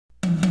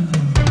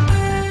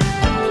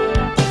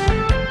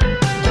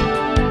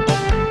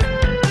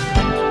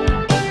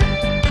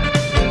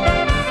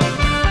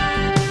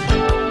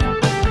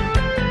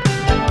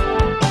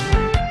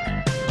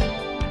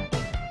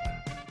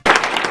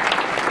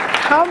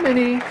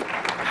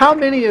how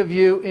many of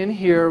you in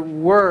here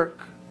work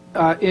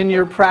in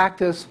your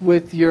practice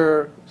with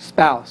your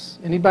spouse?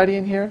 Anybody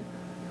in here?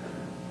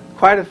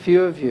 Quite a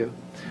few of you.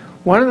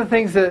 One of the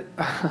things that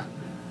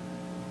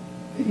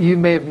you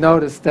may have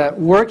noticed, that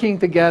working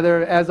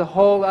together as a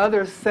whole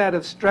other set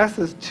of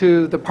stresses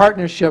to the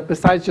partnership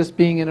besides just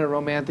being in a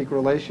romantic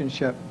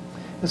relationship.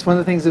 It's one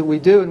of the things that we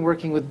do in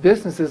working with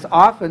businesses.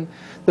 Often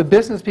the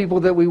business people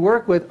that we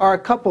work with are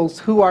couples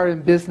who are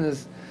in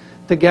business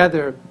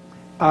together.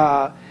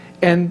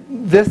 And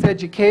this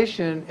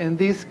education and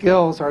these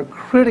skills are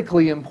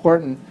critically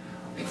important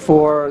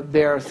for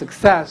their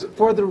success,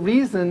 for the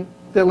reason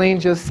that Lane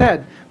just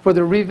said, for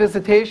the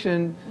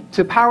revisitation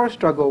to power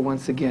struggle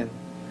once again.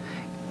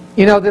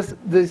 You know,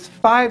 these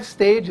 5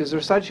 stages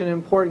are such an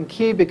important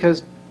key,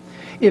 because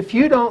if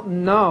you don't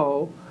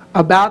know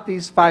about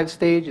these 5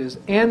 stages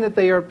and that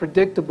they are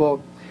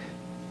predictable,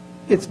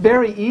 it's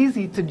very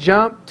easy to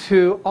jump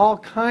to all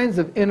kinds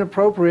of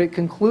inappropriate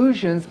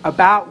conclusions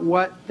about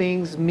what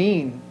things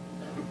mean,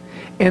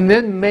 and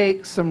then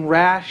make some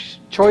rash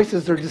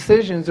choices or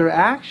decisions or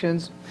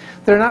actions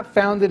that are not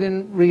founded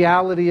in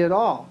reality at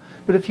all.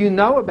 But if you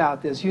know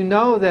about this, you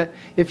know that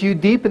if you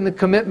deepen the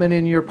commitment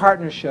in your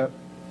partnership,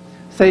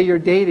 say you're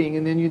dating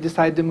and then you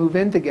decide to move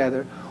in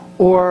together,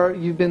 or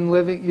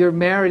you're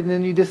married and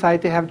then you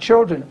decide to have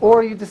children,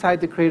 or you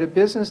decide to create a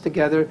business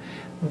together,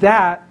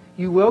 that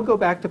you will go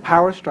back to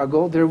power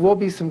struggle, there will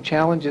be some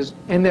challenges,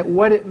 and that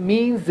what it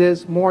means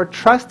is more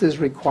trust is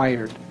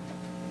required.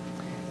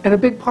 And a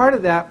big part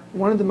of that,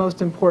 one of the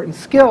most important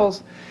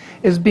skills,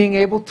 is being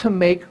able to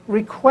make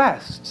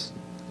requests,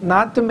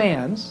 not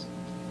demands,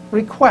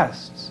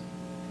 requests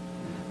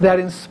that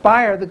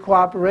inspire the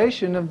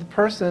cooperation of the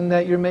person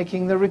that you're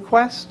making the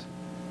request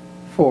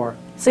for.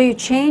 So you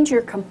change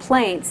your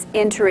complaints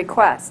into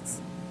requests,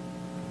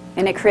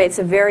 and it creates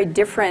a very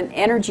different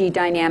energy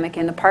dynamic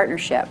in the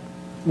partnership.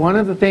 One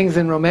of the things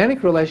in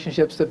romantic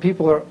relationships that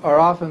people are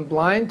often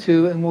blind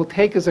to and will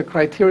take as a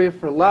criteria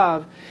for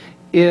love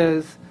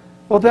is,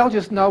 well, they'll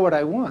just know what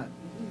I want,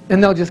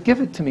 and they'll just give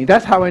it to me.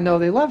 That's how I know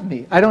they love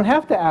me. I don't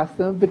have to ask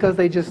them because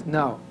they just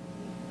know.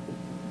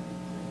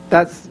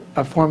 That's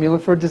a formula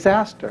for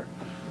disaster.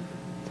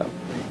 So,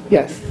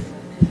 yes?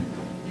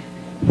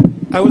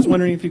 I was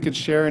wondering if you could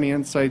share any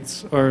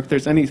insights, or if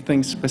there's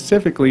anything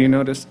specifically you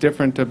noticed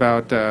different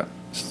about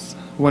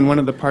when one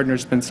of the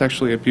partners has been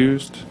sexually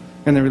abused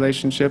in the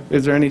relationship.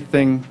 Is there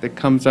anything that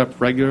comes up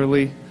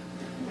regularly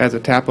as a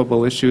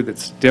tappable issue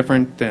that's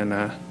different than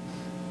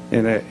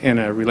in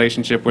a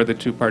relationship where the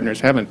 2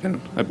 partners haven't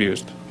been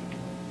abused?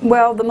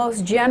 Well, the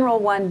most general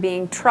one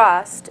being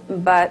trust,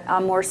 but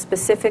more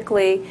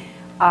specifically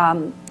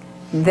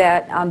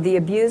that the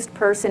abused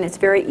person, it's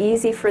very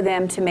easy for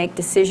them to make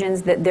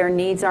decisions that their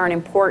needs aren't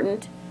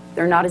important,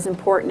 they're not as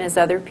important as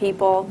other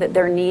people, that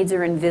their needs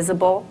are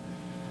invisible.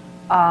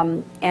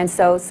 And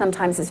so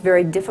sometimes it's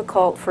very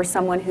difficult for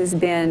someone who's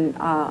been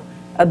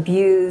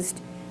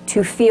abused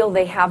to feel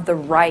they have the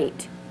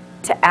right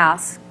to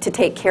ask to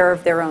take care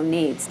of their own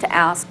needs, to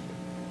ask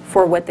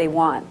for what they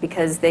want,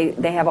 because they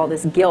have all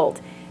this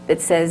guilt that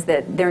says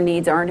that their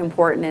needs aren't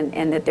important,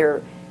 and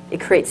that it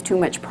creates too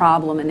much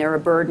problem and they're a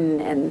burden.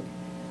 And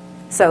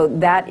so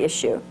that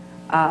issue,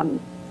 that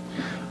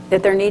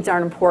their needs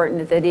aren't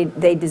important, that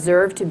they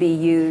deserve to be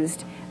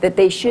used, that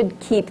they should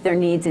keep their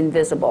needs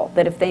invisible,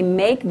 that if they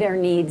make their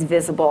needs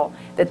visible,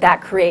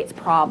 that creates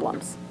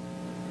problems.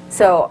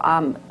 So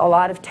a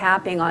lot of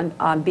tapping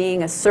on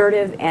being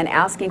assertive and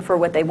asking for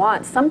what they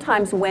want.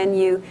 Sometimes when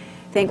you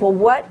think, well,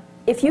 what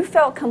if you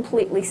felt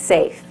completely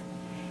safe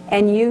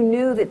and you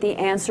knew that the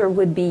answer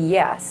would be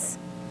yes,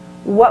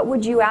 what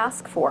would you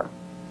ask for?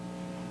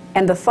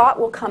 And the thought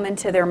will come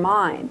into their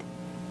mind,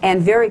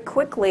 and very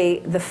quickly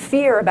the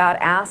fear about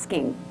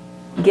asking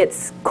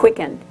gets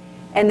quickened,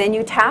 and then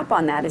you tap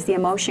on that as the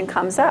emotion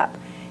comes up.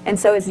 And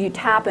so as you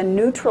tap and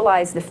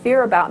neutralize the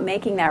fear about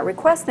making that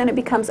request, then it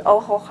becomes, oh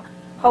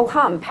ho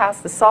hum,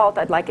 pass the salt,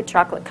 I'd like a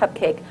chocolate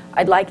cupcake,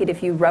 I'd like it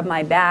if you rub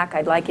my back,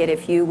 I'd like it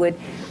if you would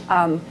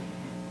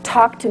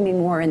talk to me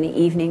more in the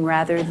evening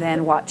rather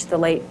than watch the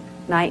late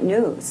night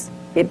news.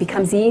 It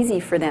becomes easy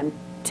for them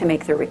to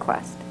make their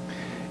request.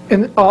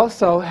 And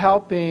also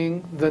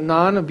helping the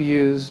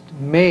non-abused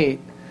mate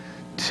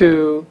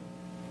to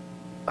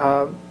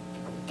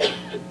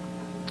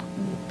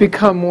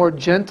become more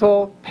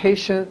gentle,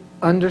 patient,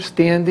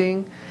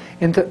 understanding,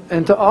 and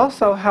to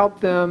also help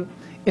them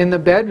in the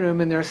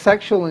bedroom in their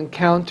sexual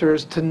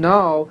encounters to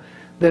know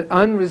that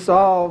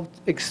unresolved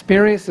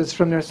experiences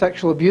from their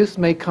sexual abuse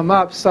may come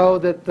up, so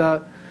that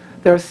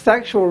their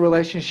sexual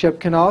relationship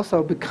can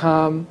also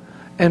become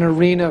an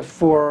arena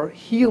for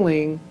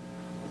healing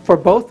for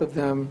both of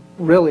them,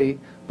 really,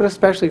 but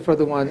especially for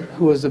the one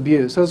who was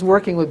abused. So it's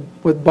working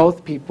with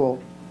both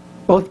people,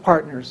 both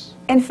partners.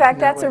 In fact,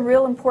 that's a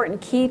real important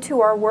key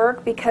to our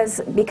work,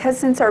 because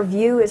since our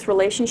view is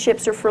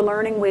relationships are for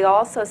learning, we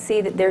also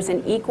see that there's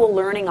an equal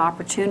learning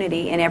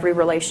opportunity in every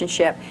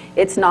relationship.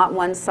 It's not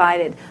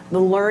one-sided. The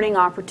learning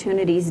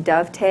opportunities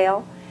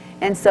dovetail.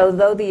 And so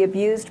though the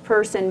abused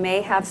person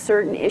may have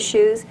certain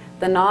issues,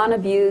 the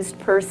non-abused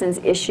person's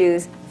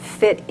issues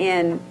fit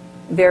in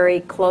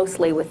very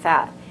closely with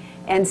that.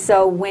 And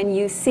so when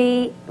you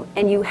see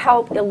and you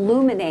help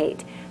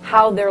illuminate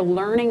how their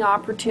learning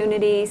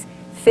opportunities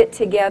fit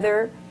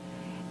together,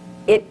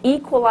 it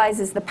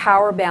equalizes the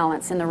power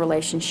balance in the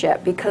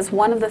relationship, because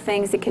one of the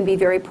things that can be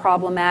very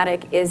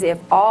problematic is if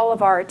all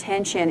of our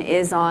attention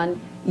is on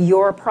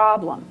your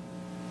problem.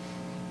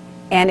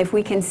 And if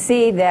we can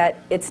see that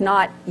it's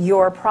not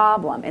your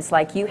problem, it's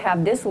like you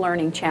have this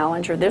learning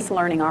challenge or this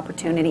learning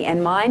opportunity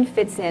and mine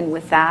fits in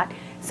with that.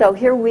 So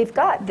here we've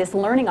got this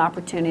learning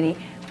opportunity.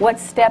 What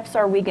steps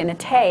are we going to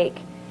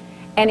take?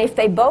 And if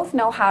they both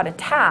know how to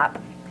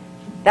tap,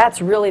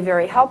 that's really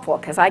very helpful,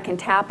 because I can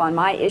tap on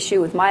my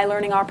issue with my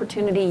learning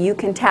opportunity, you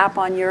can tap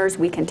on yours,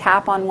 we can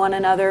tap on one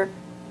another.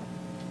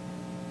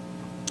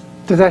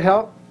 Does that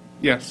help?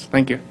 Yes,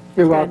 thank you.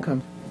 You're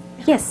welcome.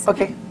 Yes.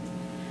 Okay.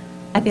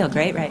 I feel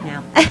great right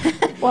now.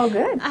 Well,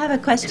 good. I have a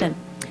question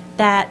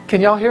that Can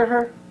y'all hear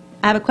her?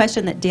 I have a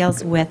question that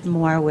deals with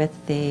more with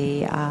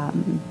the,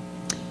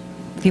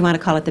 if you want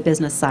to call it the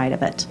business side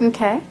of it.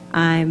 Okay.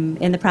 I'm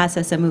in the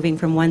process of moving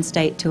from one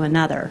state to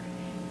another,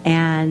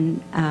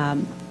 and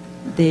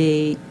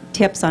the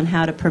tips on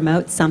how to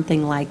promote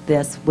something like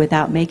this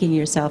without making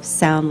yourself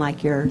sound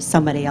like you're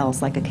somebody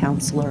else, like a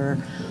counselor,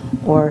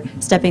 or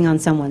stepping on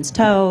someone's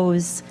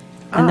toes,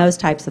 and those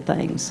types of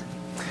things.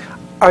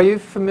 Are you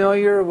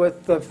familiar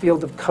with the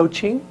field of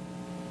coaching?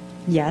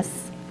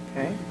 Yes.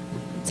 Okay.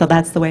 So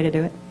that's the way to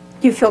do it?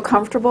 Do you feel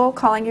comfortable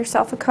calling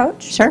yourself a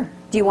coach? Sure.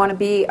 Do you want to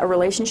be a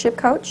relationship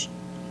coach?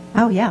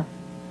 Oh, yeah.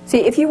 See,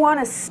 if you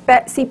want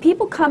to see,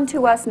 people come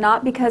to us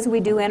not because we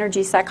do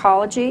energy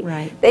psychology.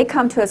 Right. They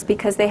come to us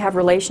because they have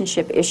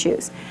relationship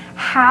issues.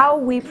 How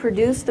we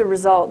produce the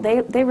result,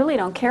 they really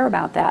don't care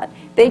about that.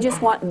 They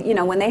just want, you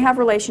know, when they have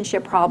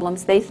relationship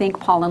problems, they think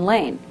Paul and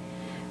Lane.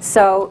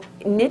 So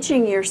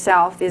niching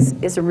yourself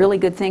is a really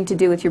good thing to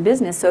do with your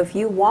business. So if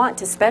you want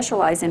to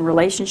specialize in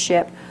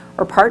relationship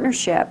or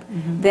partnership,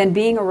 then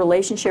being a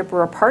relationship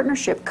or a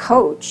partnership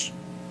coach,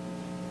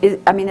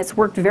 I mean, it's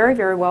worked very,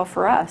 very well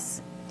for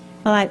us.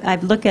 Well, I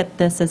look at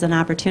this as an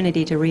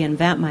opportunity to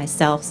reinvent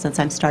myself since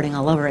I'm starting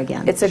all over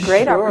again. It's a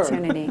great Sure.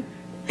 opportunity.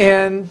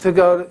 And to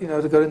go,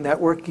 to go to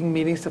networking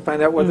meetings to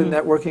find out what the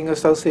networking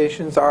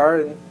associations are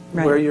and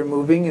where you're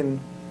moving, and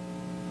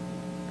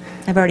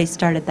I've already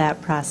started that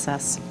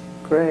process.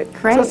 great.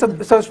 Great.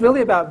 So it's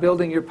really about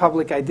building your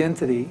public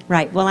identity.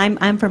 Right. Well,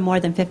 I'm from more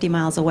than 50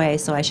 miles away,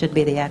 so I should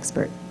be the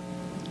expert.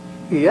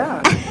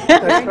 Yeah,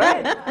 that's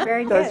right.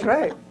 Very good. That's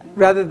right.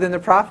 Rather than the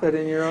prophet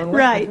in your own way.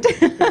 Right.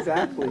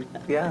 Exactly.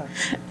 Yeah.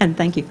 And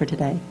thank you for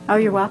today. Oh,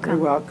 you're welcome.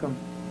 You're welcome.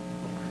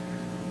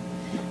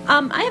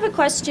 I have a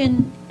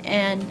question,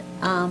 and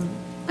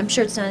I'm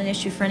sure it's not an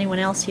issue for anyone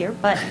else here,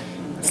 but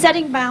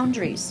setting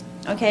boundaries,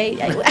 okay?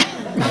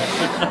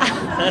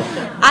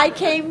 I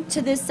came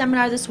to this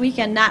seminar this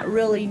weekend not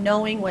really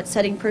knowing what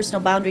setting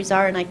personal boundaries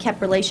are, and I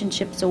kept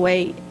relationships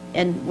away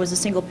and was a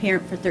single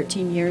parent for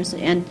 13 years.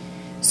 And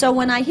so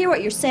when I hear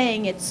what you're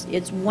saying,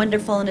 it's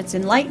wonderful and it's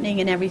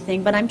enlightening and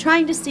everything, but I'm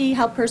trying to see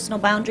how personal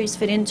boundaries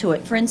fit into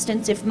it. For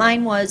instance, if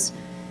mine was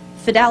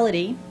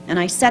fidelity, and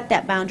I set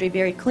that boundary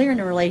very clear in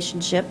a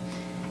relationship,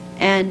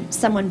 and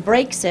someone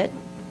breaks it,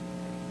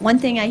 one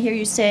thing I hear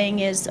you saying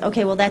is,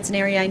 okay, well, that's an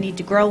area I need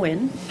to grow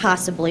in,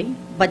 possibly,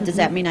 but does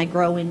that mean I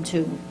grow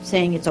into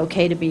saying it's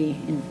okay to be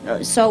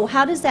in? So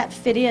how does that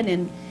fit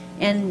in,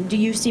 and do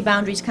you see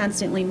boundaries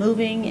constantly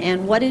moving,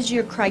 and what is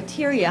your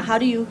criteria? How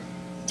do you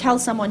tell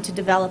someone to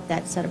develop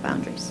that set of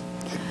boundaries?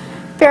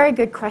 Very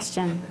good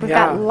question. We've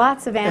Yeah. got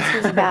lots of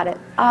answers about it.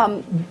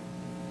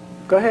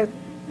 Go ahead.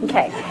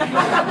 Okay.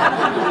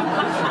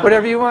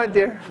 Whatever you want,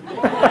 dear.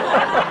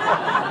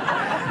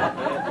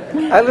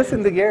 I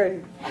listen to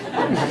Gary.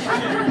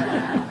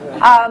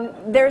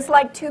 There's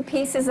like two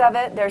pieces of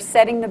it. There's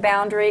setting the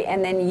boundary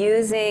and then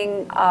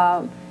using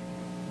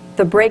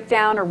the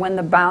breakdown or when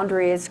the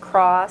boundary is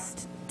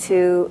crossed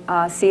to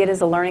see it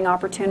as a learning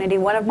opportunity.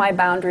 One of my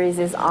boundaries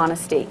is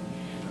honesty.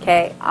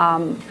 Okay.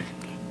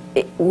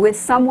 With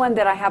someone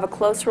that I have a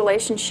close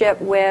relationship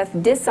with,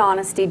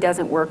 dishonesty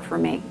doesn't work for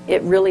me.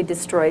 It really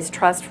destroys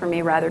trust for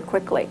me rather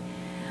quickly.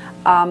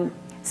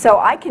 So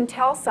I can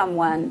tell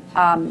someone,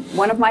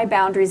 one of my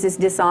boundaries is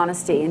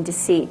dishonesty and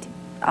deceit.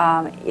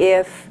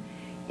 If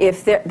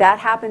that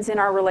happens in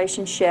our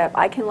relationship,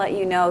 I can let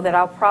you know that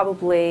I'll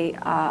probably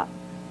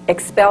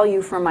expel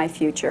you from my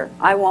future.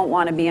 I won't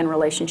want to be in a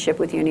relationship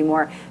with you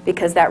anymore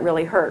because that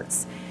really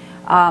hurts.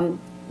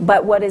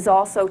 But what is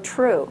also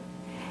true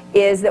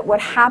is that what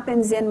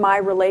happens in my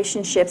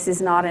relationships is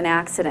not an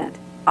accident.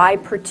 I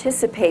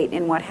participate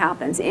in what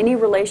happens. Any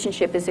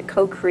relationship is a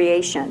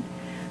co-creation.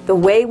 The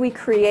way we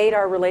create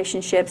our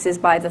relationships is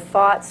by the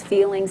thoughts,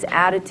 feelings,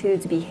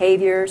 attitudes,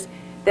 behaviors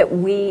that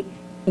we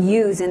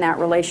use in that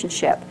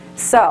relationship.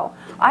 So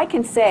I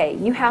can say,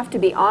 you have to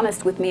be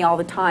honest with me all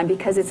the time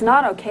because it's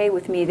not okay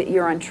with me that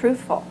you're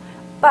untruthful.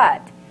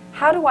 But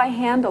how do I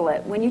handle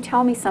it when you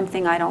tell me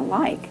something I don't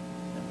like?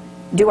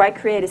 Do I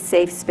create a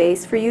safe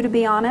space for you to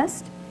be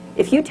honest?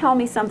 If you tell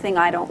me something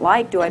I don't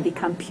like, do I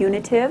become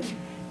punitive?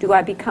 Do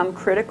I become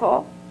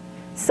critical?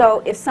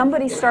 So if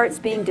somebody starts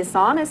being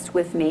dishonest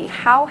with me,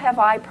 how have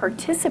I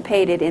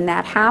participated in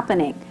that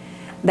happening?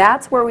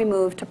 That's where we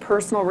move to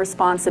personal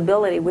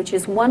responsibility, which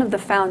is one of the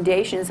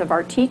foundations of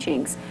our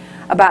teachings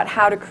about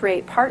how to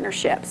create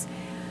partnerships.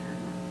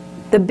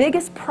 The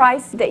biggest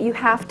price that you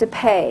have to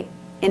pay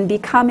in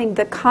becoming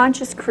the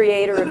conscious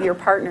creator of your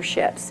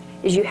partnerships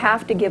is you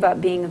have to give up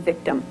being a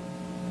victim.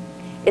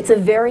 It's a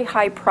very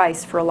high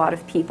price for a lot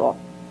of people.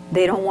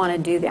 They don't want to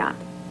do that.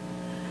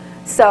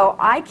 So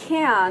I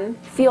can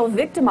feel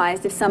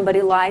victimized if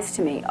somebody lies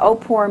to me. Oh,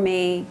 poor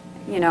me.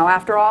 You know,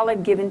 after all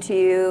I've given to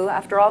you,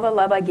 after all the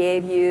love I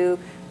gave you,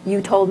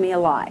 you told me a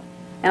lie.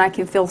 And I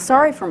can feel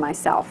sorry for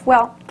myself.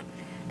 Well,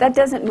 that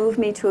doesn't move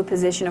me to a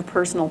position of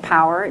personal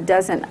power. It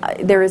doesn't,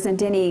 there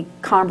isn't any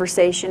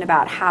conversation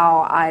about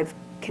how I've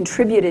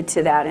contributed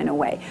to that in a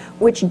way,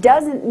 which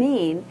doesn't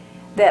mean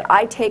that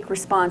I take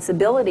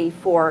responsibility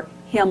for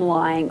him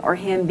lying or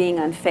him being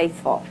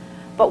unfaithful.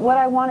 But what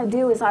I want to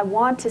do is I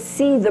want to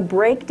see the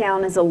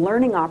breakdown as a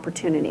learning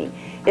opportunity.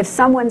 If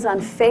someone's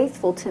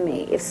unfaithful to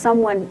me, if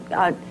someone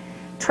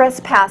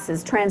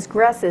trespasses,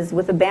 transgresses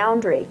with a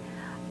boundary,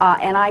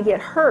 and I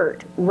get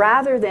hurt,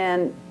 rather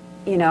than,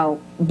 you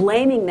know,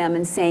 blaming them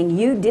and saying,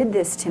 you did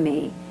this to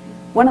me,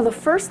 one of the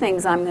first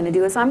things I'm going to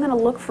do is I'm going to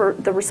look for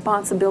the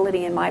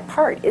responsibility in my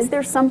part. Is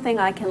there something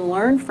I can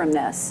learn from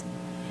this?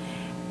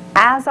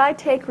 As I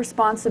take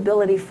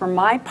responsibility for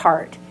my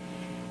part,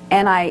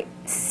 and I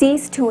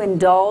cease to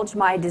indulge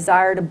my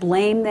desire to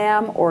blame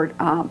them or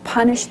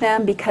punish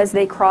them because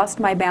they crossed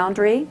my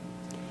boundary,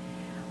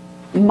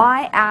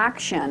 my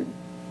action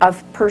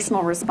of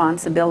personal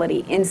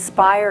responsibility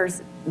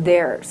inspires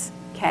theirs,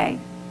 okay?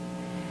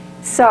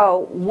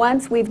 So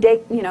once we've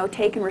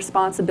taken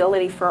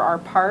responsibility for our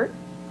part,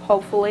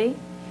 hopefully,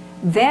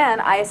 then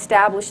I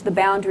establish the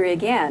boundary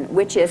again,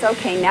 which is,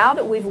 okay, now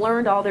that we've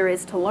learned all there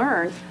is to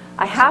learn,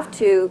 I have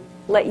to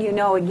let you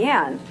know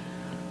again,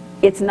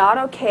 it's not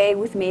okay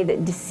with me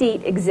that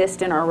deceit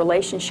exists in our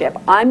relationship.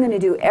 I'm going to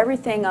do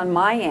everything on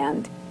my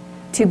end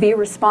to be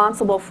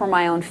responsible for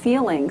my own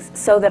feelings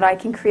so that I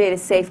can create a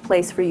safe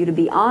place for you to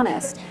be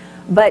honest.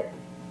 But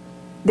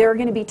there are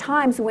going to be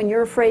times when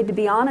you're afraid to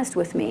be honest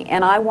with me,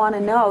 and I want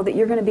to know that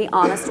you're going to be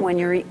honest when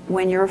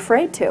you're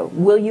afraid to.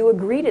 Will you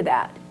agree to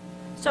that?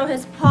 So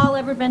has Paul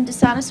ever been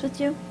dishonest with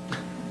you?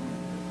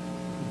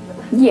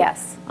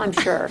 Yes, I'm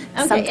sure.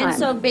 Okay, Sometime. and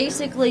so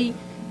basically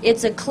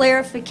it's a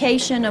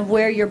clarification of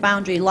where your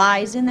boundary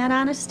lies in that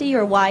honesty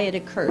or why it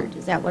occurred.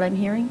 Is that what I'm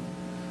hearing?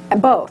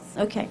 Both.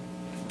 Okay.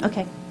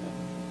 Okay.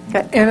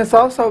 Good. And it's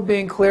also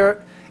being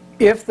clear,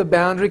 if the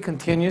boundary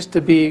continues to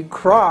be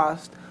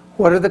crossed,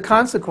 what are the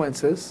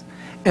consequences?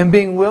 And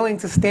being willing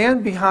to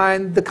stand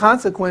behind the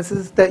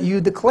consequences that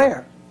you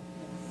declare.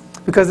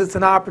 Because it's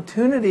an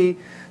opportunity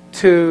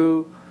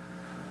to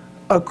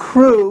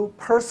accrue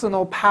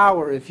personal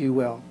power, if you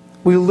will.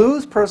 We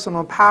lose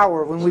personal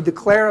power when we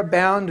declare a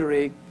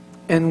boundary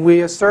and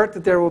we assert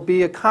that there will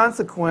be a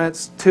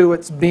consequence to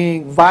its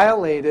being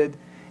violated,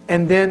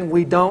 and then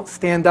we don't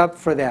stand up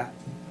for that.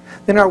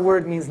 Then our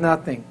word means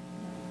nothing.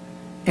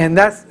 And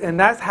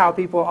that's how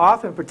people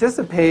often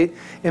participate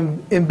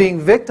in being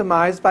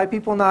victimized by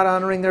people not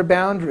honoring their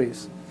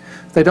boundaries.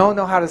 They don't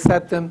know how to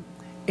set them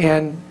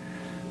and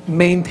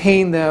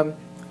maintain them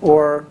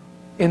or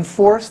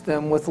enforce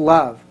them with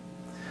love.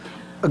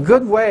 A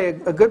good way,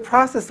 a good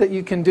process that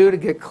you can do to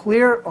get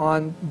clear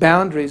on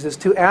boundaries is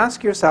to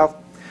ask yourself,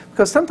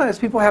 because sometimes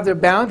people have their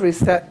boundaries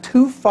set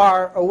too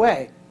far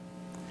away,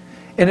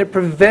 and it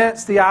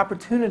prevents the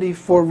opportunity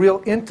for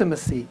real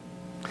intimacy.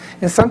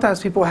 And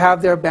sometimes people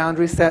have their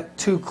boundaries set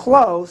too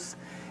close,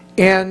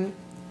 and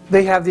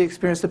they have the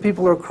experience that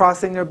people are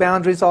crossing their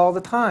boundaries all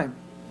the time.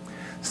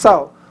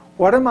 So,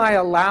 what am I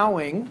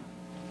allowing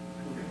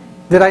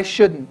that I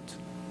shouldn't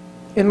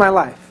in my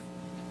life?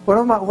 What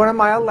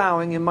am I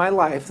allowing in my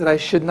life that I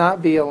should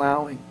not be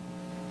allowing?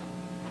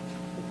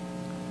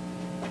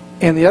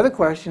 And the other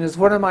question is,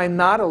 what am I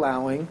not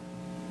allowing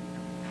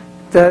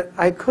that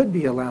I could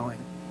be allowing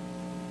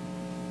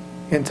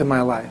into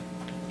my life?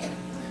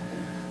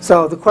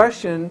 So the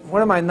question,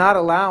 what am I not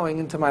allowing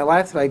into my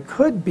life that I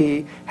could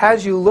be,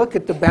 has you look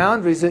at the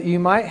boundaries that you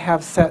might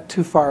have set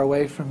too far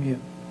away from you.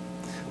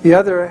 The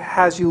other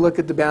has you look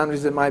at the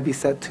boundaries that might be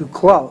set too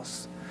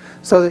close,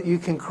 so that you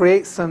can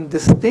create some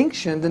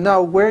distinction to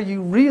know where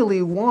you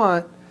really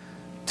want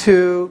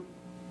to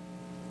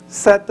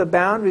set the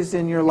boundaries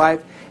in your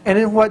life and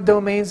in what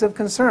domains of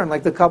concern.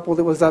 Like the couple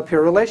that was up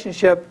here,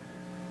 relationship,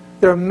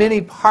 there are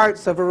many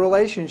parts of a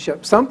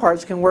relationship. Some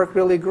parts can work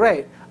really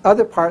great.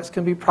 Other parts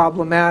can be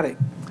problematic.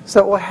 So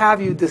it will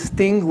have you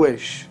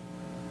distinguish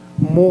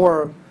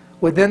more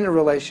within the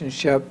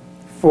relationship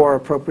for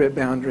appropriate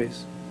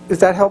boundaries. Is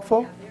that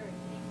helpful?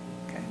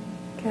 Okay.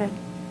 Good.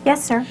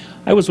 Yes, sir.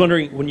 I was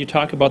wondering, when you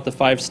talk about the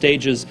 5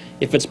 stages,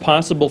 if it's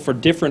possible for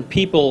different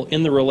people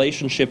in the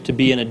relationship to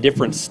be in a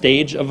different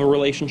stage of a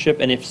relationship,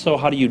 and if so,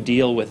 how do you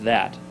deal with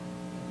that?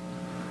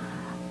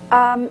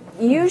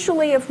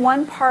 Usually if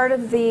one part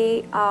of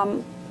the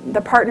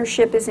the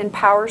partnership is in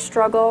power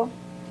struggle,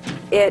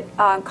 it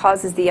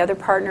causes the other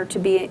partner to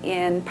be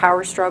in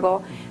power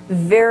struggle.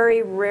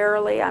 Very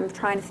rarely, I'm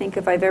trying to think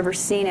if I've ever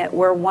seen it,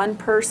 where one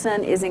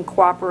person is in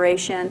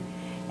cooperation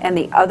and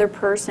the other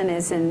person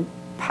is in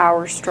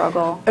power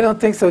struggle. I don't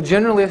think so.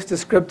 Generally, it's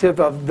descriptive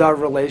of the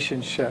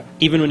relationship.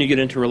 Even when you get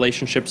into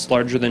relationships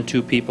larger than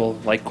two people,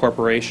 like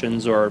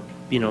corporations or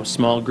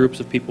small groups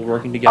of people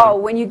working together. Oh,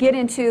 when you get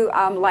into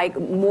like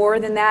more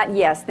than that,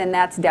 yes, then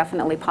that's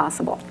definitely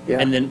possible. Yeah.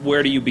 And then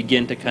where do you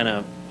begin to kind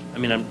of,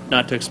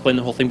 not to explain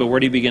the whole thing, but where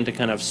do you begin to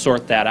kind of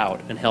sort that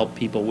out and help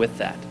people with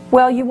that?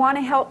 Well, you want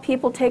to help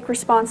people take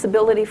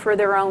responsibility for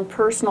their own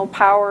personal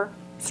power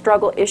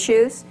struggle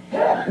issues.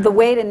 The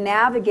way to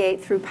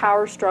navigate through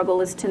power struggle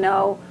is to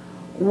know,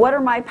 what are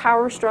my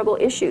power struggle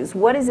issues?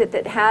 What is it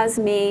that has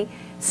me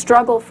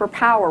struggle for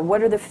power?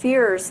 What are the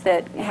fears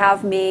that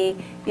have me,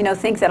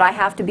 think that I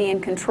have to be in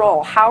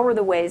control? How are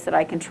the ways that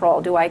I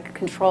control? Do I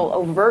control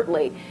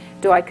overtly?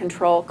 Do I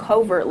control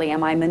covertly?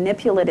 Am I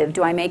manipulative?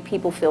 Do I make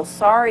people feel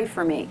sorry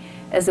for me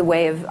as a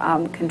way of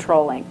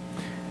controlling?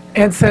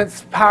 And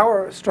since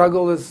power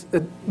struggle is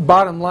the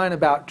bottom line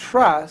about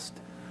trust,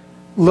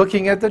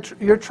 looking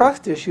at your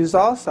trust issues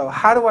also.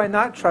 How do I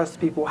not trust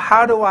people?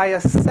 How do I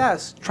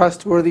assess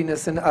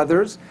trustworthiness in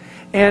others?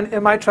 And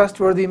am I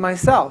trustworthy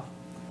myself?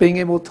 Being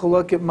able to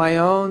look at my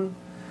own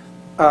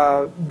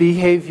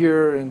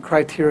behavior and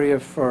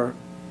criteria for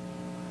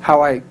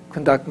how I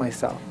conduct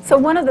myself. So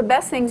one of the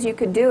best things you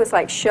could do is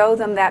like show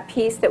them that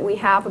piece that we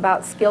have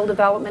about skill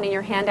development in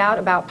your handout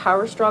about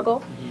power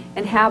struggle,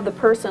 and have the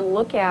person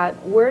look at,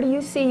 where do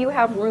you see you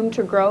have room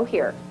to grow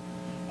here?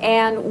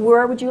 And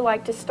where would you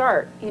like to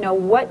start?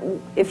 What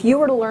if you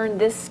were to learn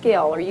this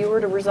skill or you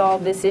were to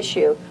resolve this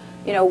issue,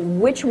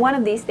 which one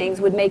of these things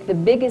would make the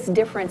biggest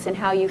difference in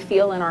how you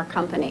feel in our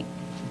company?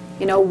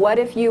 What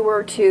if you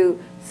were to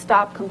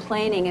stop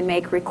complaining and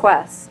make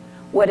requests?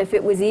 What if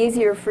it was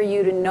easier for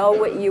you to know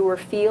what you were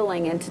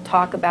feeling and to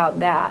talk about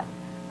that?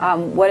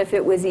 What if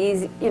it was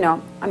easy,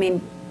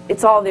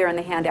 it's all there in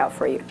the handout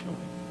for you.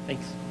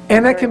 Thanks.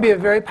 And that can be a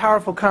very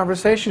powerful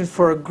conversation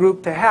for a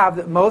group to have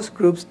that most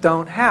groups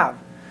don't have.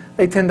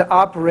 They tend to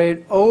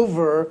operate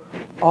over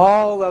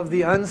all of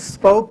the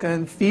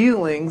unspoken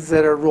feelings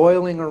that are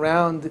roiling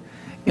around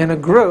in a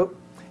group.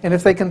 And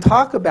if they can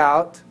talk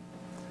about,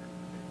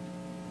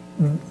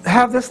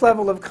 have this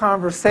level of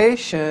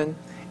conversation,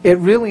 it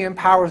really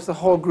empowers the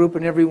whole group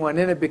and everyone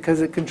in it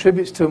because it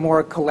contributes to a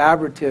more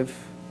collaborative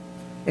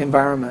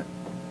environment.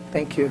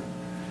 Thank you.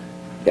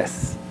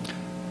 Yes.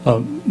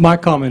 My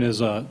comment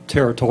is a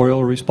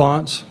territorial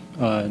response,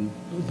 kind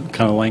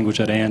of language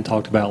that Ann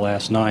talked about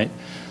last night.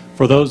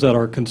 For those that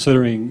are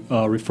considering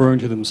referring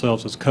to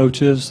themselves as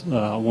coaches,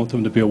 I want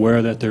them to be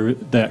aware that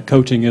that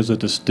coaching is a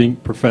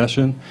distinct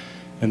profession,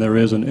 and there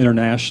is an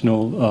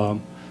international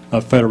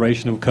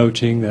federation of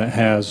coaching that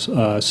has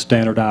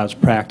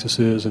standardized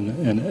practices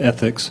and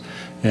ethics,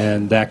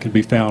 and that can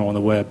be found on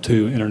the web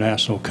too,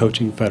 International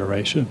Coaching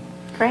Federation.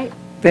 Great.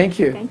 Thank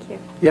you. Thank you.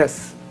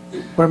 Yes,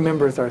 we're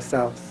members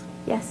ourselves.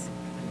 Yes.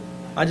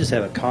 I just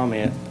have a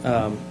comment,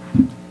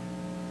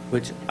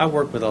 which I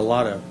work with a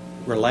lot of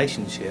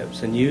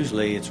relationships, and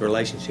usually it's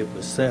relationship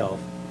with self,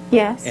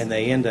 Yes. and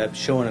they end up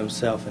showing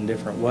themselves in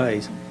different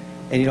ways.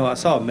 And I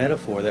saw a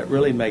metaphor that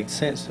really made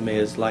sense to me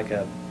as like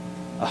a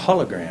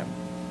hologram,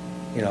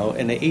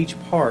 and each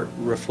part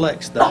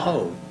reflects the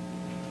whole.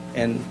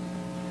 And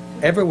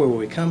everywhere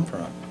we come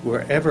from,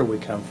 wherever we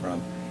come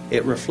from,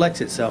 it reflects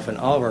itself in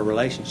all of our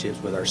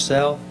relationships with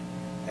ourselves,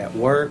 at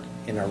work,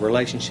 in our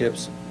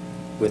relationships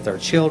with our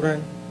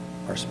children,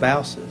 our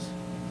spouses.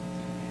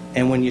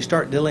 And when you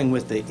start dealing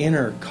with the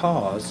inner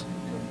cause,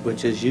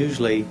 which is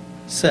usually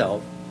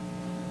self,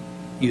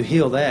 you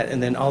heal that,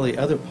 and then all the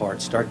other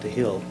parts start to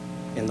heal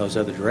in those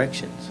other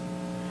directions.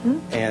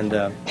 And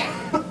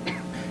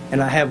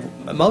I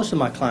have, most of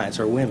my clients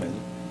are women.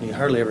 You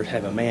hardly ever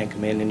have a man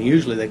come in, and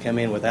usually they come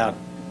in without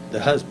the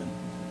husband.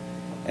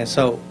 And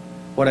so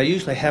what I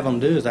usually have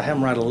them do is I have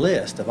them write a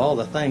list of all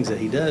the things that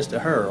he does to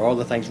her, or all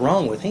the things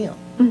wrong with him.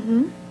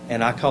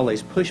 And I call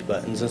these push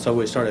buttons, and so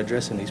we start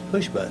addressing these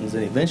push buttons,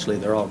 and eventually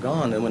they're all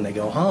gone, and when they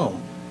go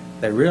home,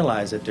 they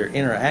realize that their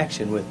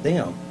interaction with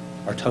them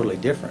are totally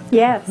different.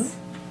 Yes.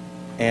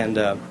 And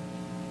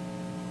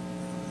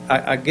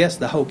I guess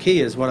the whole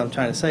key is what I'm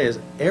trying to say is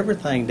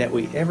everything that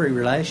every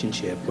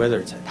relationship, whether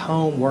it's at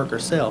home, work, or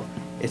self,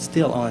 it's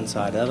still on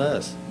inside of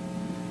us.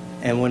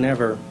 And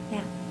whenever,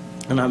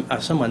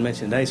 and someone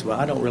mentioned today, said, well,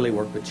 I don't really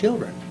work with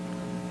children.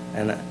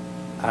 And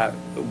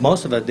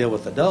most of us deal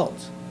with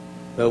adults.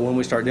 But when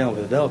we start dealing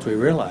with adults, we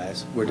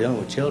realize we're dealing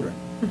with children.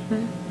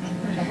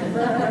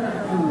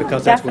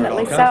 Because that's where it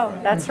all Definitely comes so.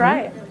 from. That's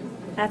right.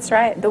 That's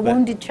right. The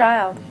wounded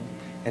child.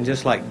 And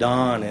just like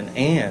Don and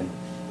Ann,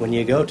 when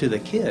you go to the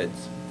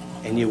kids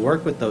and you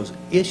work with those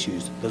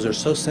issues, those are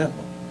so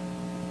simple.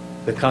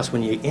 Because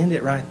when you end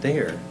it right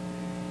there,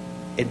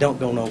 it don't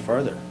go no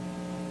further.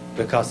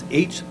 Because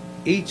each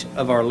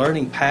of our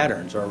learning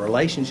patterns, or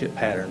relationship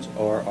patterns,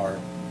 or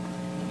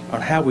on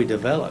how we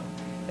develop.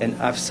 And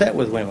I've sat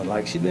with women,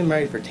 like she's been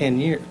married for 10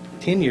 years,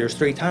 10 years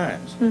 3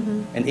 times.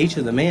 And each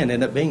of the men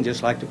end up being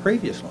just like the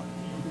previous one.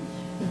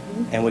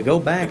 And we go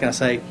back and I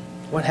say,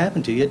 what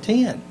happened to you at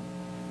 10?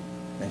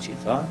 And she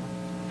thought,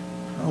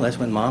 oh, that's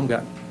when Mom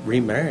got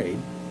remarried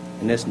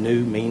and this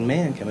new mean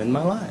man came in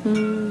my life.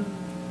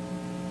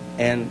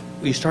 And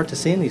you start to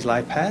see these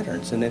life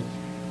patterns. And then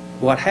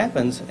what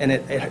happens, and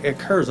it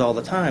occurs all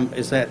the time,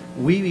 is that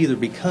we either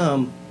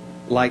become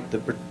like the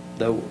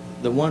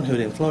one who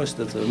influenced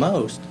us the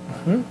most,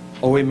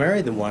 or we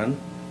marry the one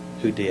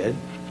who did,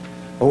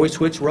 or we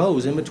switch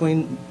roles in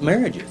between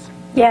marriages.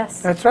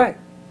 Yes. That's right.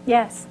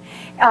 Yes.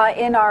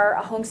 In our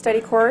home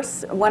study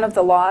course, one of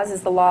the laws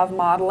is the law of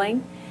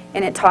modeling,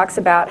 and it talks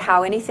about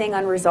how anything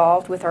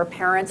unresolved with our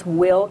parents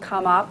will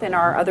come up in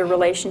our other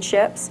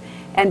relationships,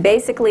 and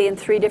basically in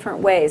 3 different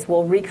ways.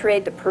 We'll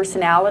recreate the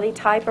personality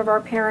type of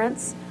our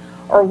parents,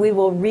 or we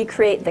will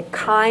recreate the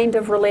kind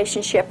of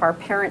relationship our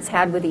parents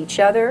had with each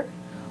other,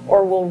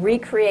 or we'll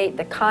recreate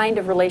the kind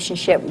of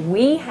relationship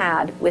we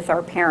had with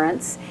our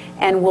parents,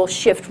 and we'll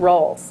shift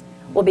roles.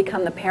 We'll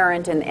become the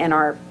parent, and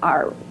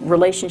our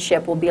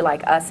relationship will be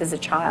like us as a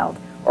child,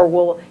 or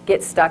we'll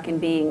get stuck in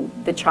being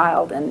the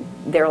child and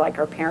they're like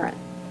our parent.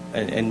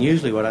 And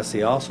usually what I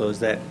see also is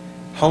that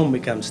home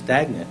becomes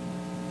stagnant,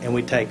 and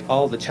we take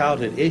all the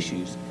childhood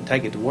issues and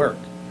take it to work.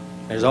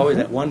 There's always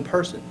that one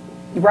person.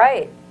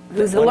 Right.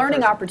 Who's the One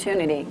learning person.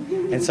 opportunity.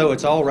 And so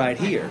it's all right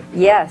here.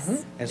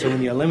 Yes. And so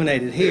when you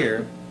eliminate it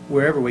here,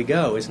 wherever we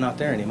go, it's not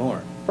there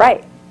anymore.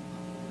 Right.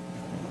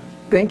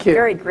 Thank you.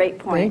 Very great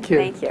point. Thank you.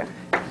 Thank you.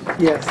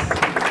 Yes.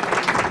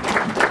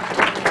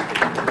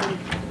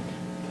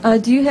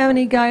 Do you have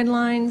any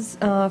guidelines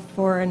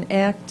for an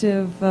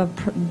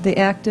the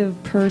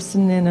active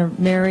person in a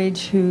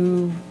marriage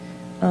who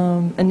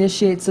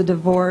initiates a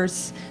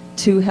divorce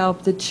to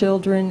help the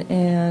children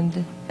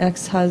and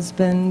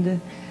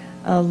ex-husband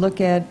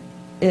look at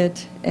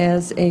it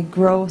as a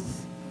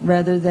growth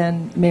rather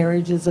than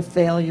marriage is a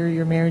failure,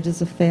 your marriage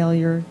is a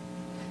failure?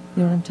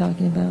 You know what I'm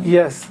talking about?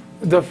 Yes.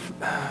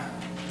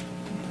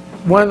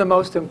 One of the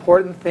most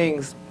important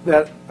things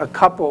that a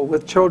couple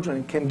with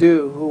children can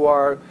do who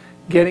are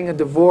getting a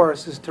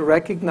divorce is to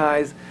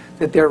recognize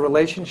that their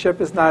relationship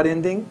is not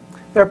ending,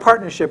 their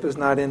partnership is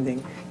not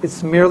ending.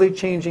 It's merely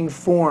changing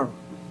form.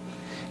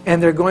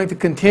 And they're going to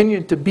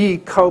continue to be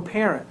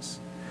co-parents.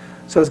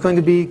 So it's going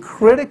to be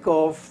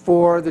critical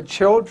for the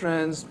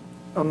children's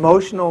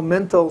emotional,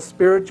 mental,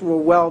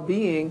 spiritual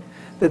well-being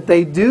that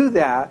they do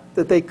that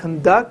they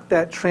conduct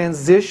that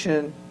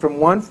transition from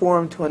one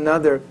form to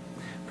another,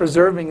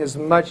 preserving as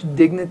much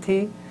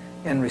dignity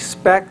and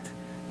respect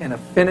and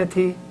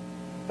affinity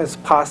as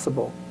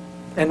possible.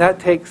 And that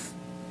takes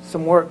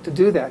some work to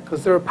do that,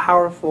 because there are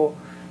powerful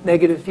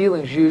negative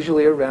feelings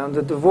usually around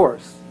a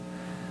divorce.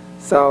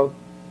 So,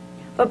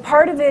 but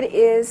part of it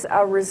is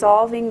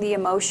resolving the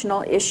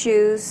emotional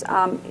issues.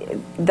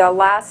 The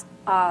last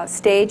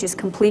stage is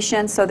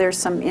completion, so there's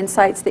some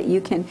insights that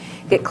you can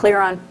get clear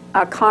on,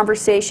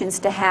 conversations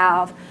to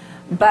have.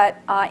 But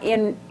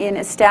in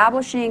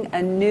establishing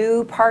a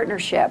new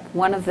partnership,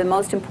 one of the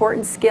most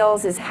important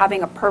skills is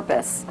having a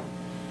purpose,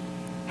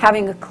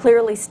 having a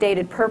clearly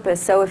stated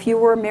purpose. So if you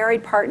were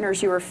married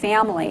partners, you were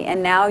family,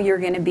 and now you're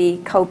going to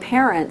be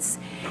co-parents,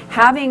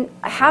 having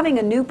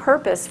a new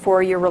purpose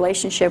for your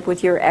relationship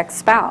with your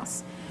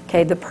ex-spouse.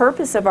 Okay, the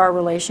purpose of our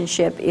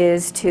relationship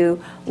is to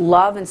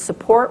love and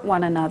support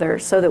one another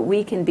so that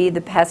we can be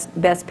the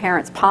best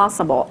parents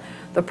possible.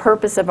 The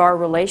purpose of our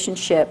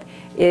relationship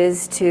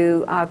is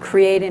to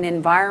create an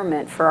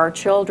environment for our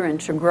children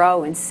to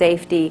grow in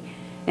safety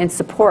and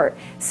support.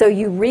 So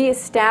you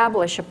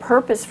reestablish a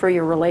purpose for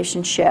your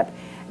relationship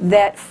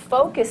that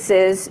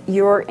focuses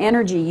your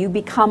energy. You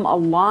become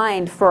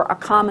aligned for a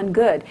common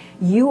good.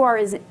 You are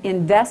as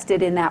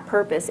invested in that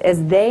purpose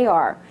as they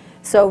are.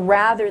 So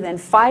rather than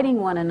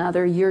fighting one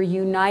another, you're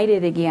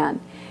united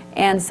again.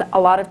 And a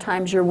lot of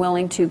times you're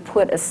willing to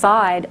put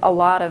aside a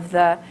lot of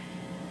the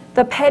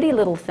petty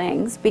little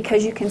things,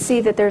 because you can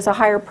see that there's a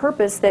higher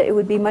purpose, that it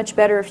would be much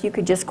better if you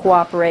could just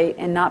cooperate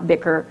and not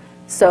bicker,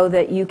 so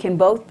that you can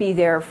both be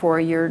there for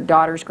your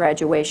daughter's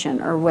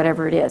graduation or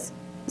whatever it is.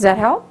 Does that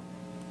help?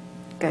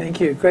 Good. thank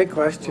you. Great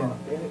question.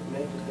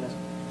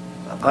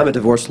 I'm a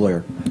divorce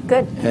lawyer.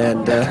 Good.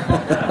 And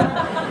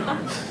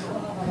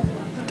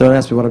don't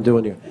ask me what I'm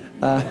doing here.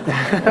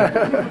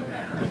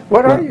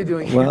 What are you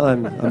doing here? Well,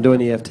 I'm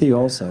doing EFT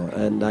also,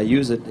 and I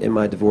use it in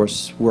my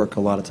divorce work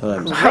a lot of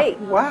times. Great.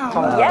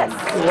 Wow. Yes.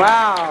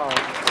 Wow.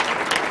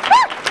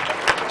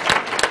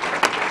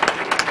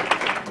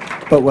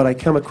 But what I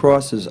come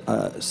across is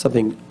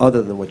something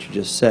other than what you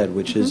just said,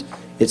 which is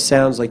it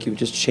sounds like you've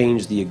just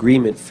changed the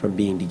agreement from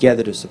being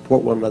together to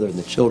support one another and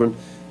the children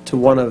to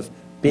one of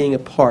being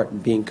apart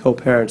and being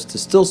co-parents to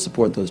still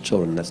support those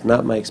children. That's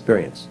not my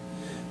experience.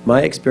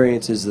 My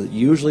experience is that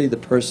usually the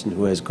person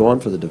who has gone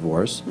for the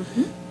divorce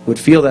would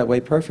feel that way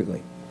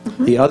perfectly.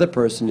 The other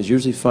person is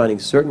usually finding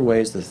certain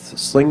ways, the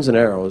slings and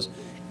arrows,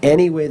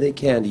 any way they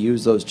can to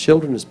use those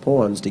children as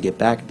pawns to get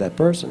back at that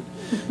person.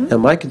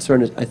 And my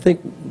concern is, I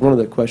think one of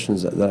the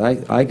questions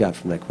that I got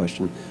from that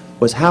question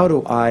was, how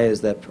do I,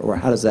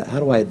 how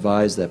do I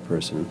advise that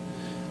person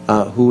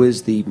who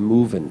is the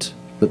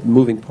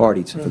moving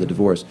party for the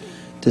divorce,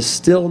 to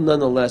still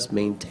nonetheless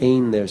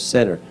maintain their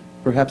center,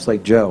 perhaps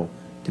like Joe,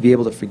 to be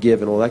able to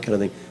forgive and all that kind of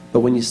thing.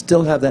 But when you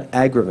still have that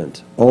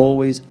aggravant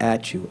always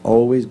at you,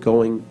 always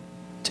going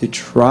to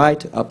try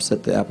to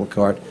upset the apple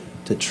cart,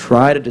 to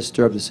try to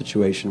disturb the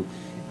situation,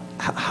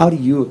 how do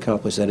you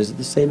accomplish that? Is it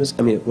the same as,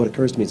 I mean, what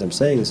occurs to me as I'm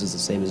saying this is the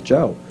same as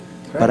Joe,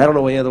 but I don't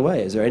know any other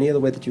way. Is there any other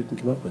way that you can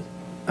come up with?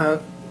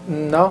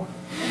 No.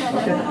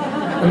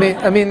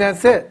 I mean,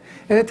 that's it.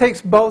 And it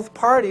takes both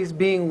parties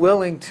being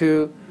willing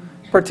to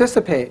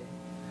participate.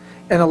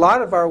 And a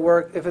lot of our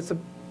work, if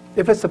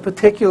it's a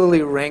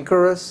particularly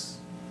rancorous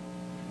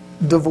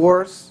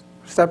divorce,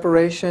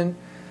 separation,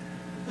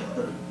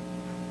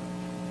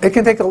 it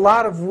can take a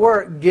lot of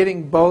work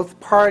getting both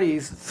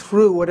parties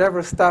through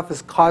whatever stuff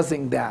is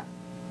causing that,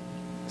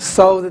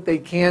 so that they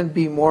can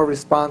be more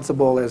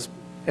responsible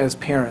as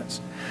parents.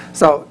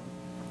 So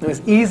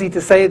it's easy to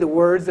say the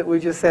words that we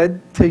just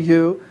said to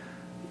you.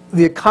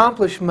 The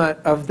accomplishment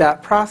of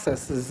that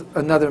process is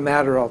another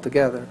matter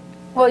altogether.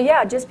 Well,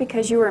 yeah, just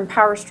because you were in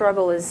power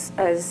struggle as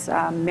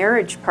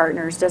marriage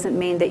partners doesn't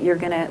mean that you're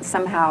going to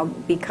somehow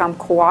become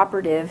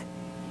cooperative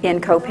in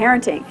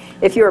co-parenting.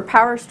 If you're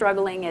power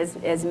struggling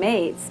as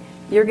mates,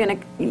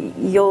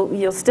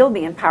 you'll still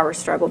be in power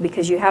struggle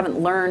because you haven't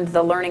learned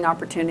the learning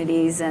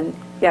opportunities, and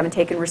you haven't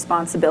taken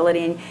responsibility,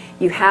 and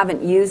you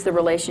haven't used the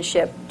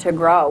relationship to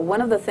grow.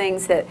 One of the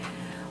things that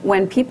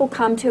when people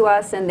come to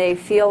us and they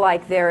feel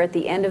like they're at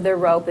the end of their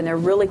rope and they're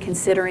really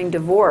considering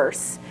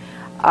divorce,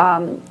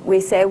 we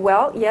say,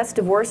 well, yes,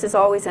 divorce is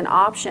always an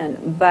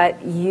option,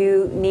 but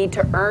you need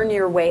to earn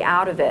your way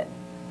out of it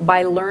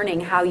by learning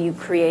how you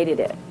created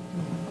it.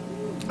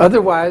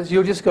 Otherwise,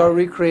 you'll just go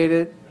recreate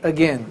it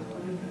again.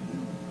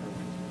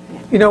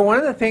 You know, one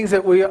of the things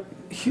that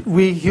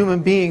we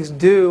human beings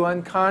do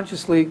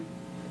unconsciously,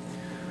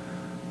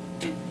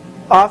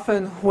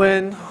 often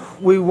when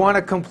we want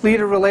to complete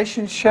a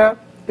relationship,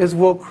 is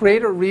we'll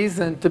create a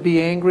reason to be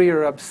angry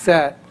or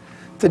upset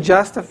to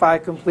justify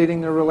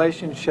completing the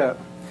relationship.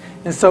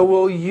 And so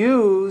we'll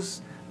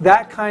use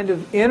that kind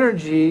of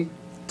energy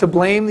to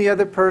blame the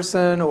other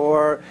person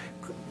or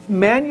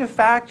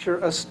manufacture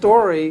a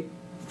story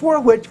for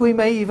which we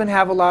may even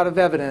have a lot of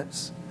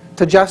evidence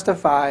to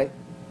justify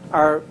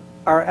our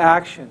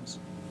actions.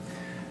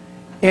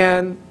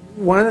 And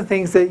one of the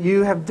things that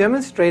you have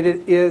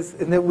demonstrated is,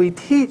 and that we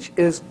teach,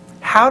 is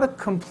how to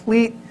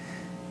complete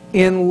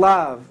in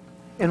love.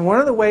 And one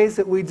of the ways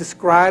that we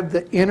describe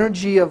the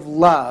energy of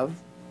love,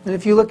 and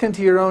if you look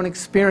into your own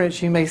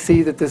experience, you may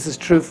see that this is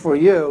true for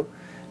you.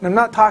 And I'm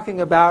not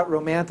talking about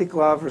romantic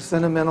love or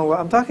sentimental love.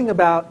 I'm talking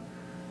about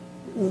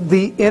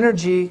the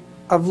energy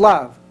of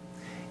love.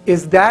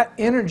 Is that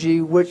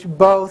energy which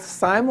both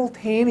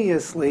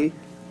simultaneously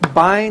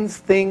binds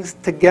things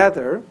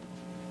together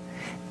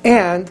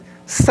and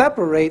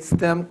separates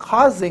them,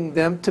 causing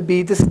them to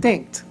be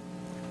distinct,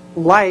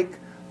 like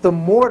the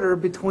mortar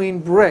between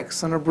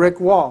bricks on a brick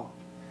wall.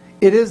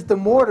 It is the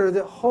mortar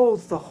that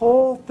holds the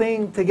whole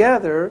thing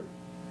together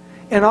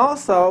and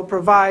also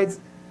provides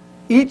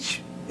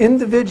each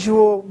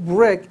individual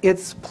brick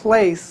its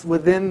place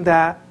within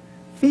that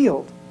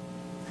field.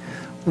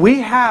 We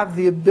have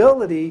the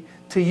ability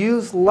to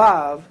use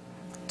love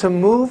to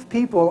move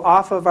people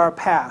off of our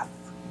path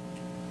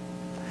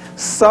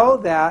so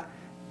that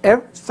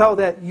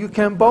you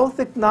can both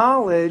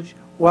acknowledge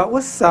what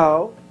was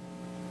so,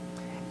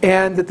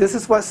 and that this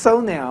is what's so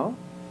now,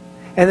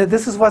 and that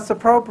this is what's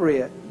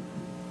appropriate,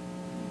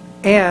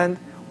 and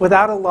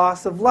without a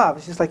loss of love.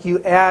 It's just like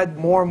you add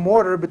more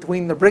mortar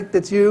between the brick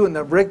that's you and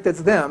the brick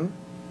that's them,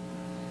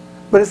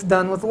 but it's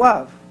done with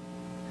love.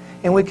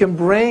 And we can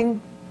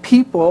bring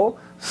people,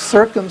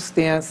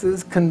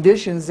 circumstances,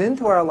 conditions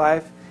into our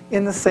life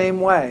in the same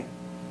way.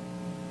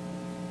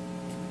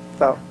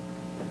 So,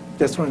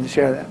 just wanted to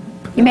share that.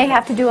 You may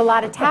have to do a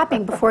lot of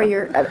tapping before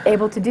you're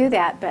able to do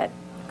that, but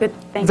good.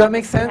 Thank you. Does that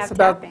make sense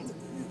about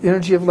the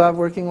energy of love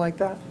working like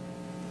that?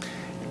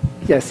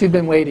 Yes, you've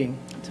been waiting.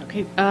 It's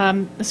okay.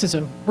 This is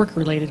a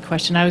work-related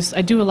question. I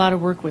do a lot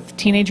of work with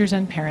teenagers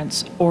and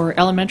parents, or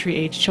elementary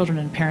age children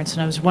and parents,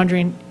 and I was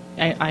wondering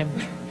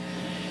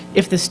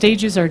if the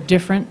stages are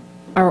different,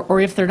 or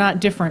if they're not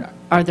different,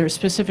 are there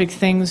specific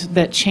things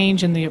that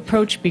change in the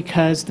approach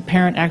because the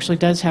parent actually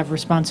does have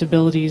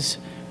responsibilities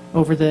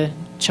over the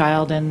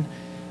child and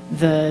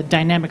the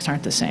dynamics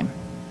aren't the same?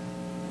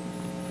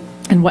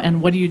 And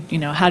what do you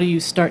know, how do you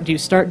start? Do you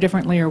start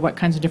differently, or what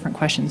kinds of different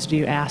questions do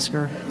you ask,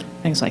 or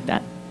things like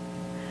that?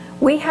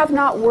 We have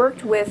not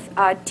worked with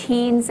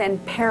teens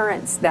and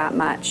parents that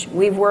much.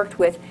 We've worked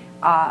with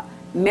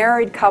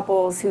married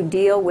couples who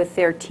deal with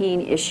their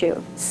teen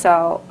issue.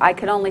 So I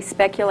can only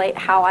speculate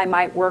how I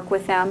might work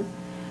with them.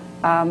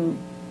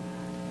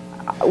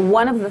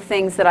 one of the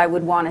things that I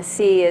would want to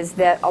see is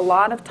that a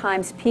lot of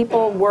times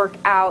people work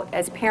out,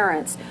 as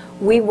parents,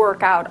 we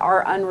work out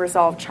our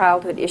unresolved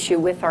childhood issue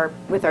with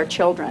our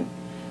children.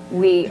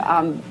 We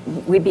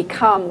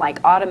become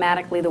like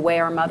automatically the way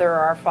our mother or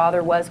our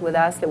father was with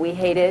us that we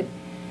hated.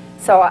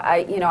 So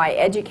I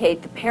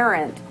educate the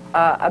parent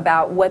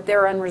about what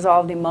their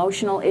unresolved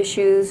emotional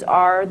issues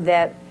are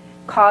that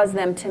cause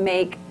them to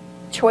make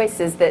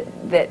choices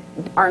that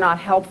are not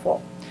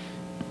helpful.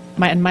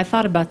 My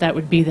thought about that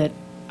would be that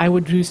I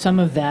would do some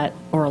of that,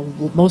 or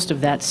most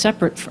of that,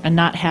 separate and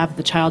not have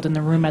the child in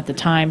the room at the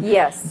time.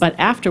 Yes. But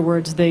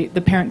afterwards, the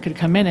parent could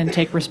come in and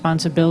take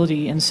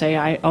responsibility and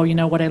say, oh, you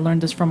know what, I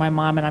learned this from my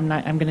mom, and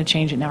I'm going to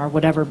change it now, or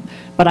whatever.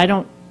 But I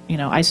don't,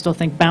 I still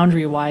think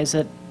boundary-wise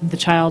that the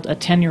child, a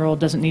 10-year-old,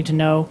 doesn't need to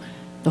know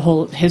the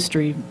whole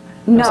history.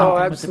 No,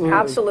 absolutely.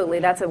 Absolutely.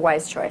 That's a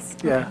wise choice.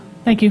 Yeah.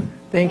 Thank you.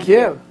 Thank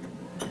you.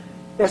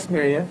 Yes,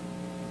 Miriam.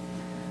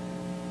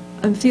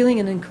 I'm feeling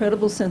an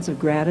incredible sense of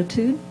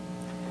gratitude.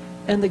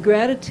 And the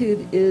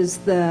gratitude is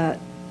that,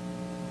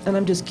 and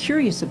I'm just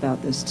curious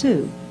about this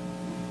too.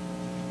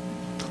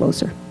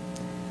 Closer.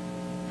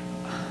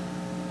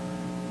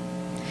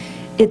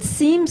 It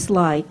seems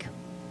like,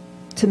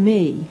 to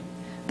me,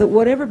 that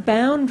whatever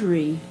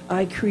boundary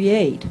I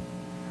create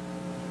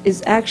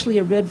is actually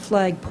a red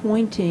flag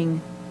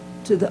pointing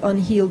to the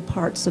unhealed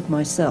parts of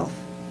myself.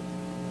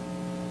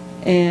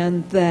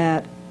 And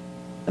that,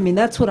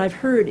 that's what I've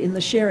heard in the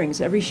sharings,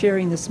 every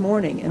sharing this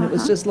morning, and it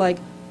was just like,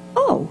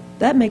 oh,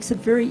 that makes it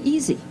very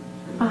easy.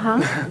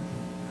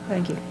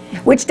 Thank you.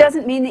 Which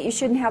doesn't mean that you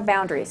shouldn't have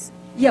boundaries.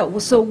 Yeah, well,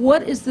 so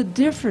what is the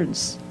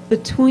difference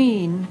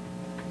between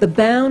the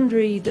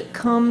boundary that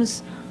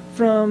comes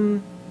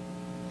from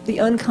the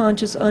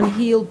unconscious,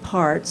 unhealed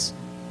parts,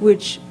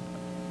 which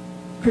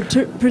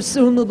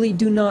presumably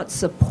do not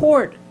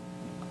support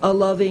a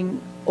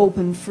loving,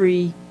 open,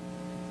 free,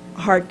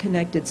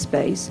 heart-connected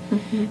space,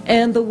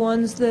 and the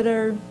ones that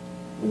are,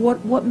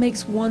 what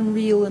makes one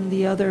real and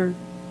the other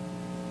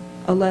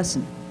a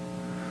lesson?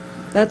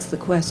 That's the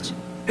question.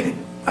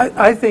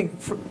 I think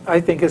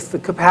it's the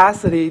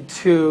capacity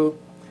to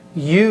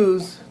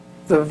use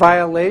the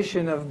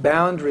violation of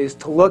boundaries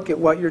to look at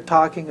what you're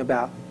talking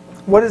about.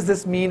 What does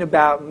this mean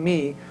about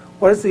me?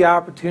 What is the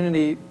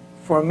opportunity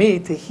for me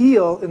to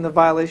heal in the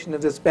violation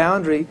of this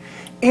boundary?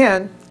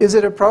 And is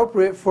it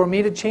appropriate for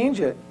me to change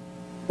it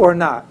or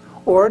not?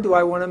 Or do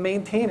I want to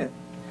maintain it?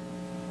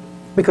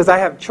 Because I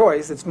have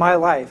choice, it's my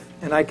life,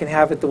 and I can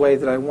have it the way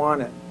that I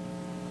want it.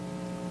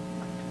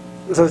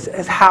 So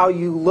it's how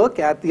you look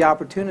at the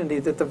opportunity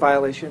that the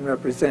violation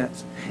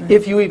represents,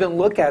 if you even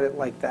look at it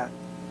like that.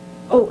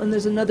 Oh, and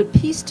there's another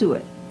piece to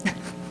it.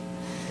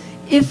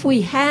 If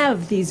we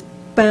have these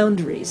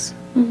boundaries,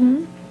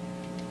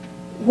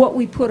 what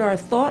we put our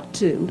thought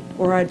to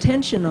or our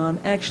attention on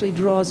actually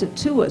draws it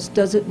to us.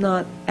 Does it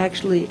not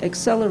actually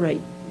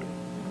accelerate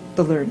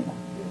the learning?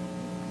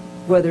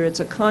 Whether it's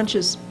a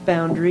conscious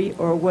boundary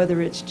or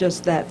whether it's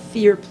just that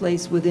fear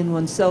place within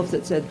oneself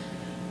that said,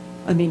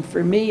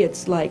 for me,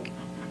 it's like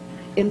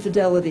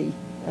infidelity.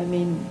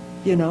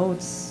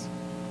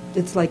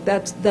 It's like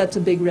that's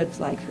a big red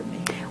flag for me.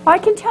 Well, I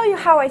can tell you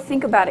how I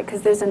think about it,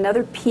 because there's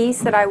another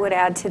piece that I would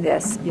add to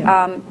this.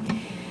 Yeah.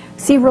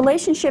 See,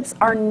 relationships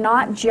are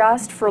not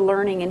just for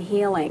learning and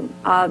healing.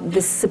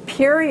 The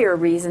superior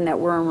reason that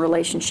we're in a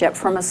relationship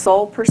from a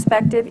soul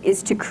perspective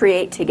is to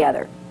create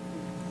together.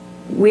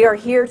 We are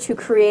here to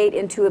create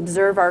and to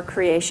observe our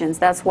creations.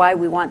 That's why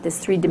we want this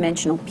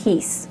three-dimensional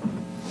piece,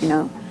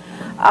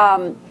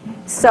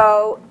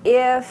 So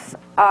if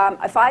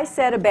I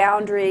set a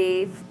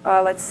boundary,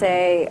 let's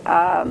say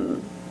a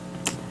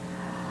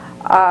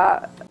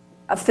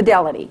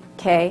fidelity,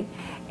 okay,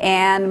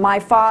 and my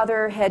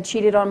father had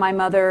cheated on my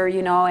mother,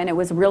 and it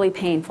was really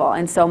painful,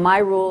 and so my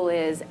rule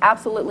is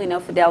absolutely no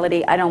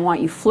fidelity. I don't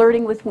want you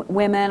flirting with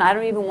women. I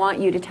don't even want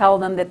you to tell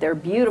them that they're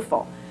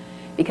beautiful,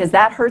 because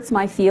that hurts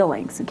my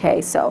feelings,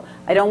 okay? So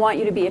I don't want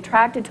you to be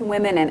attracted to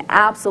women, and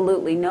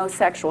absolutely no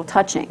sexual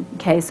touching,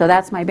 okay? So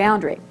that's my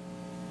boundary.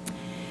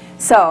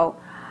 So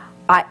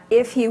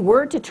if he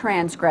were to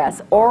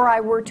transgress, or I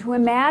were to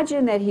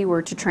imagine that he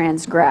were to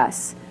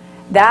transgress,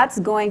 that's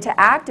going to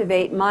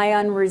activate my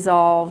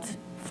unresolved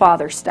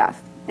father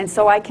stuff. And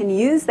so I can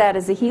use that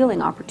as a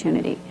healing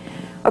opportunity.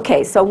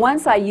 Okay, so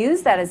once I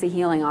use that as a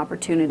healing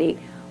opportunity,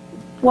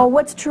 well,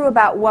 what's true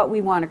about what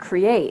we want to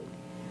create?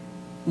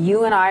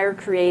 You and I are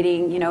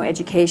creating,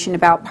 education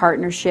about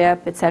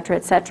partnership, etc.,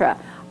 etc.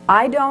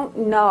 I don't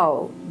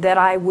know that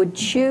I would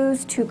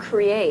choose to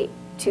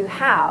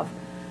have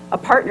a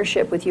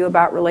partnership with you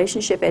about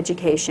relationship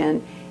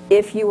education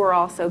if you were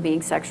also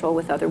being sexual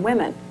with other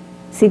women.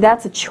 See,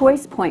 that's a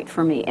choice point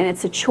for me, and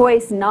it's a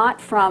choice not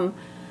from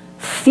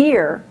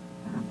fear,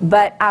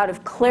 but out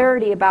of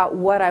clarity about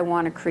what I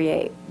want to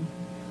create.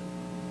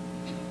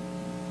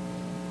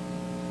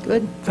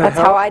 Good. That's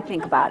how I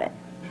think about it.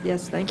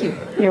 Yes, thank you.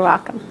 You're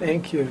welcome.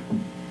 Thank you.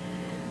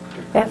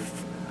 We have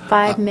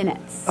 5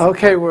 minutes.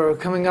 Okay, we're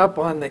coming up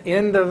on the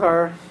end of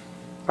our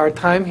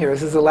time here.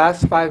 This is the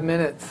last 5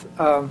 minutes.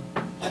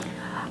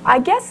 I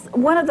guess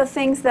one of the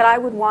things that I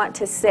would want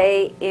to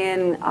say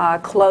in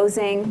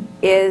closing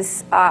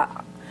is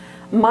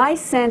my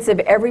sense of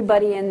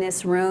everybody in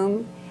this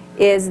room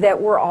is that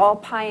we're all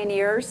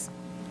pioneers.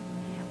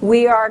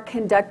 We are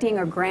conducting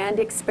a grand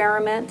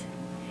experiment,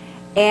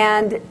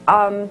 and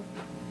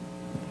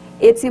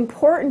it's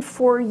important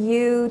for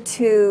you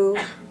to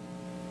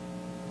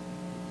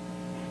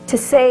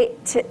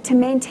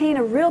maintain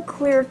a real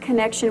clear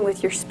connection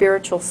with your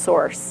spiritual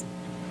source,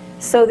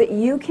 so that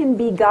you can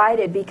be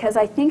guided, because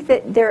I think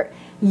that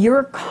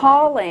your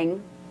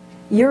calling,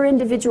 your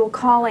individual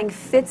calling,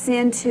 fits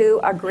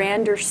into a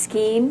grander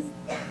scheme,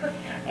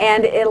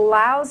 and it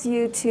allows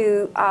you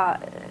to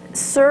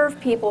serve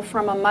people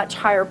from a much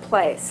higher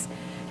place.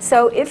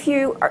 So if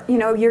you're going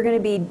to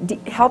be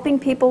helping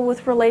people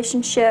with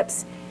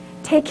relationships,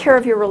 take care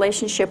of your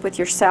relationship with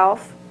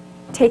yourself,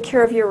 take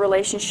care of your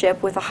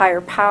relationship with a higher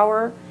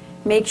power,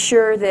 make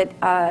sure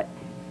that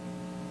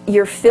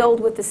you're filled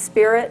with the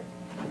Spirit,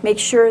 make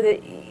sure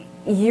that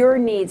your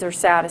needs are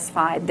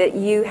satisfied, that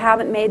you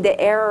haven't made the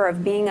error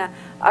of being a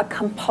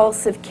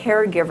compulsive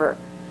caregiver,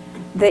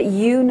 that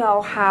you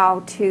know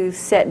how to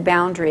set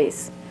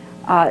boundaries,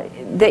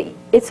 that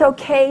it's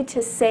okay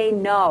to say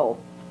no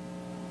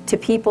to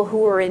people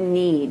who are in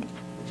need.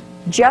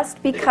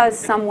 Just because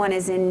someone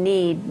is in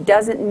need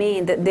doesn't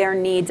mean that their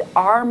needs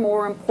are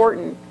more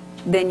important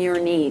than your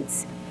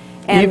needs.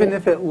 And even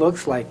if it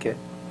looks like it.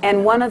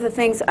 And one of the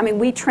things, I mean,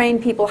 we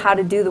train people how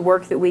to do the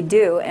work that we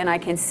do, and I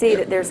can see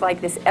that there's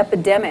like this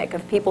epidemic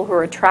of people who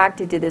are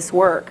attracted to this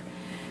work.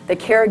 The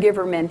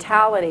caregiver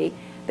mentality,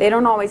 they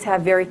don't always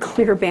have very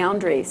clear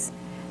boundaries,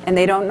 and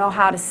they don't know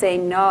how to say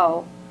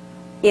no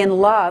in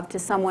love to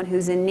someone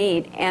who's in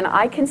need. And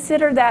I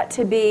consider that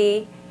to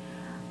be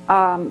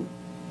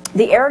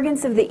the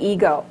arrogance of the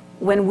ego,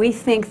 when we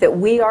think that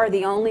we are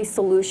the only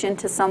solution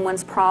to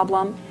someone's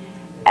problem.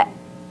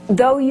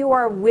 Though you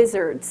are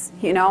wizards,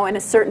 in a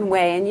certain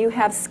way, and you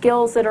have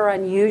skills that are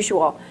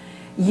unusual,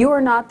 you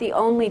are not the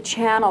only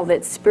channel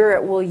that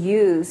Spirit will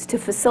use to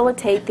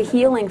facilitate the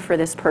healing for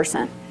this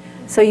person.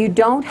 So you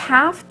don't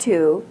have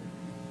to,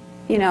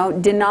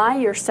 deny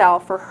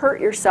yourself or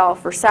hurt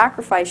yourself or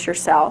sacrifice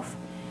yourself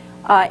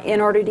in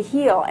order to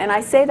heal. And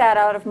I say that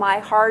out of my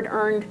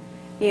hard-earned,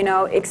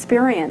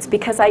 experience,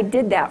 because I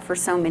did that for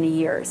so many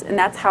years, and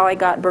that's how I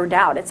got burned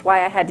out. It's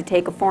why I had to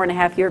take a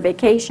 4.5-year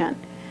vacation.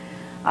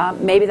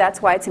 Maybe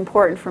that's why it's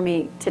important for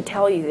me to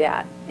tell you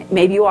that.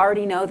 Maybe you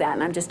already know that,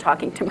 and I'm just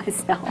talking to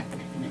myself.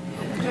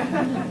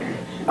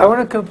 I want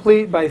to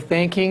complete by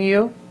thanking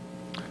you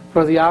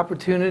for the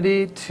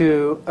opportunity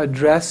to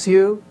address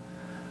you,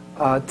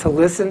 to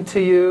listen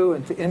to you,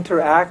 and to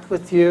interact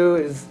with you.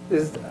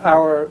 Is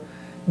our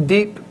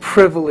deep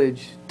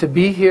privilege to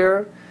be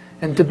here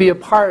and to be a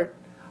part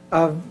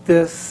of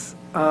this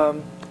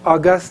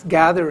august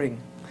gathering.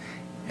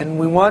 And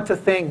we want to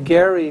thank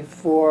Gary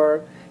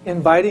for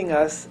inviting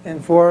us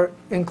and for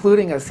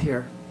including us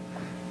here.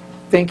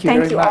 Thank you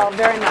very much. Thank you all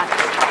very much.